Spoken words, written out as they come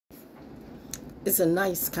It's a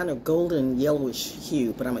nice kind of golden yellowish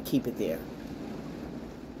hue, but I'm going to keep it there.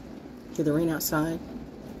 Hear the rain outside?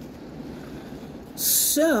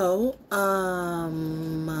 So, I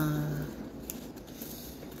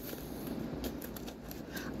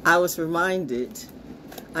was reminded,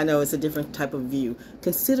 I know it's a different type of view,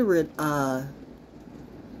 consider it a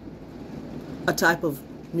type of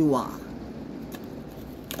noir,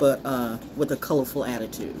 but with a colorful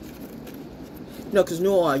attitude. You know, because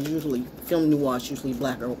noir usually, film noir is usually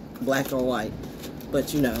black or white,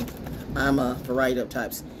 but you know, I'm a variety of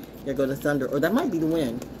types. There go the thunder, or that might be the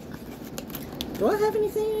wind. Do I have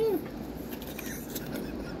anything here?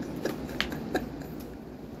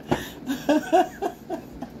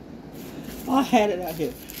 Oh, I had it out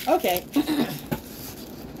here. Okay.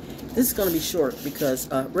 This is going to be short because,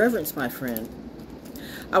 reverence, my friend.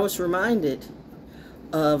 I was reminded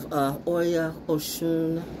of Oya,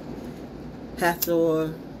 Oshun,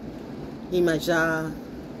 Hathor, Imaja,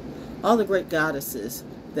 all the great goddesses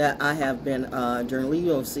that I have been, during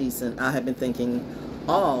Leo season, I have been thinking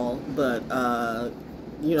all, but,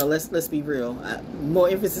 you know, let's be real. More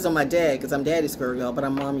emphasis on my dad, because I'm daddy's girl, y'all, but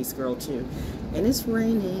I'm mommy's girl, too. And it's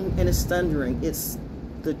raining, and it's thundering. It's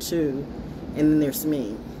the two, and then there's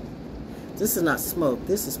me. This is not smoke.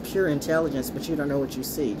 This is pure intelligence, but you don't know what you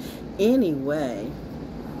see. Anyway.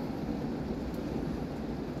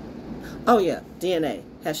 Oh, yeah, DNA.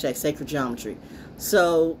 Hashtag sacred geometry.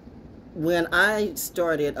 So, when I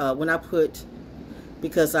started, when I put,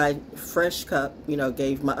 because I fresh cup, you know,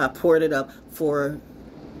 I poured it up for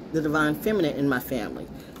the divine feminine in my family.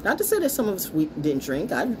 Not to say that some of us didn't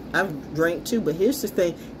drink. I've drank too, but here's the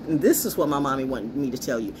thing. And this is what my mommy wanted me to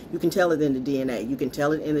tell you. You can tell it in the DNA. You can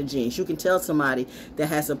tell it in the genes. You can tell somebody that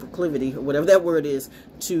has a proclivity, or whatever that word is,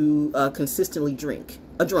 to consistently drink.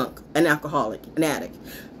 A drunk, an alcoholic, an addict.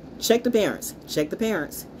 Check the parents. Check the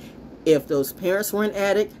parents. If those parents were an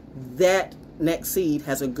addict, that next seed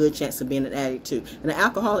has a good chance of being an addict too. And an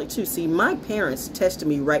alcoholic too. See, my parents tested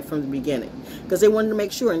me right from the beginning because they wanted to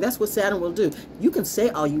make sure, and that's what Saturn will do. You can say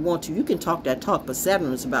all you want to, you can talk that talk, but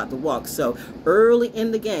Saturn is about to walk. So early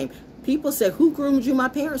in the game, people say, who groomed you? My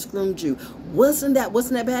parents groomed you. Wasn't that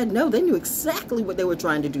bad? No, they knew exactly what they were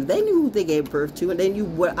trying to do. They knew who they gave birth to, and they knew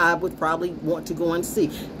what I would probably want to go and see.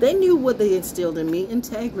 They knew what they instilled in me: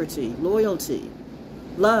 integrity, loyalty,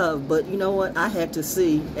 love. But you know what? I had to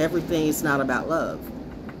see everything is not about love.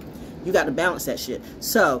 You got to balance that shit.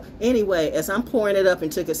 So anyway, as I'm pouring it up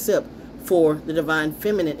and took a sip for the divine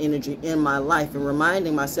feminine energy in my life and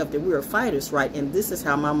reminding myself that we were fighters, right? And this is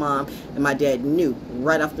how my mom and my dad knew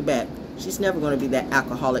right off the bat. She's never going to be that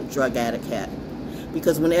alcoholic, drug addict cat.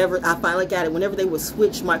 Because whenever I finally got it, whenever they would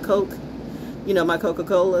switch my Coke, you know, my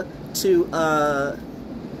Coca-Cola to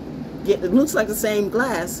it looks like the same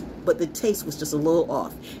glass, but the taste was just a little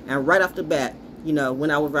off. And right off the bat, you know,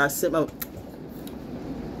 when I sip my,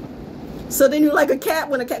 so they knew, like a cat,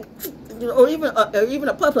 when a cat, or even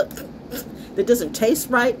a pup that doesn't taste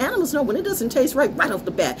right. Animals know when it doesn't taste right off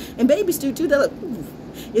the bat. And babies do too. They're like, ooh.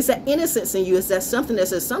 It's that innocence in you. It's that something that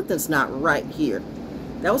says something's not right here.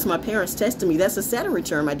 That was my parents testing me. That's a Saturn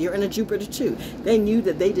return, my dear, and a Jupiter too. They knew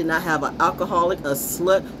that they did not have an alcoholic, a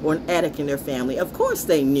slut, or an addict in their family. Of course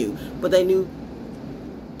they knew, but they knew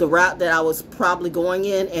the route that I was probably going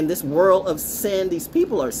in, and this world of sin, these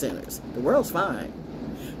people are sinners. The world's fine.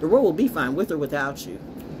 The world will be fine with or without you.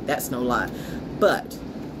 That's no lie. But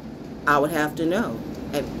I would have to know.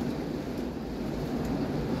 And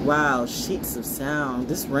wow, sheets of sound.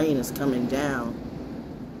 This rain is coming down.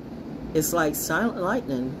 It's like silent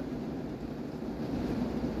lightning.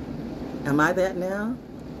 Am I that now?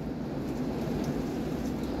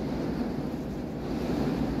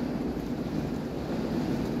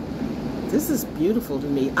 This is beautiful to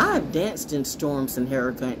me. I've danced in storms and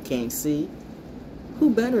hurricanes. See? Who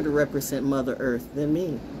better to represent Mother Earth than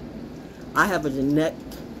me? I have a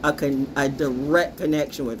direct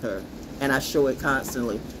connection with her, and I show it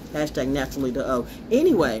constantly. Hashtag naturally.o.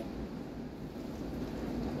 Anyway,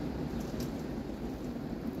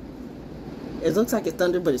 it looks like it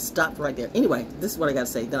thundered, but it stopped right there. Anyway, this is what I got to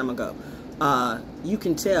say. Then I'm going to go. You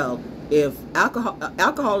can tell if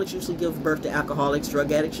alcoholics usually give birth to alcoholics,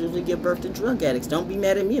 drug addicts usually give birth to drug addicts. Don't be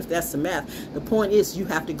mad at me if that's the math. The point is you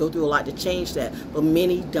have to go through a lot to change that, but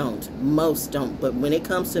many don't. Most don't. But when it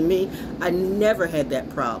comes to me, I never had that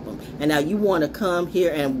problem. And now you want to come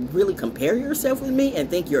here and really compare yourself with me and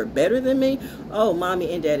think you're better than me? Oh,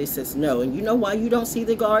 mommy and daddy says no. And you know why you don't see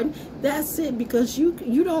the garden? That's it, because you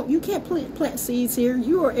can't plant seeds here.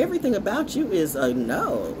 Everything about you is a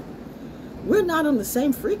no. We're not on the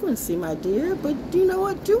same frequency, my dear, but you know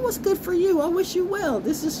what? Do what's good for you. I wish you well.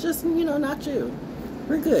 This is just, you know, not you.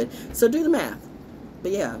 We're good. So do the math.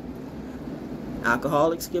 But yeah,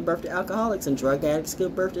 alcoholics give birth to alcoholics, and drug addicts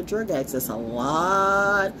give birth to drug addicts. There's a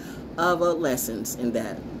lot of lessons in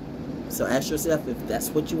that. So ask yourself if that's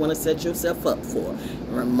what you want to set yourself up for.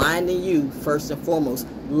 Reminding you, first and foremost,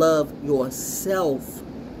 love yourself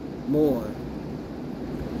more.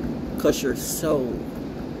 Because your soul,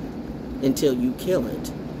 until you kill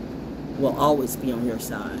it, will always be on your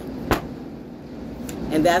side.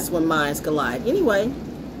 And that's when minds collide. Anyway,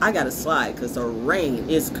 I got to slide because the rain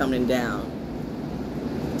is coming down,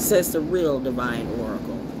 says the real divine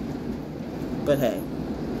oracle. But hey,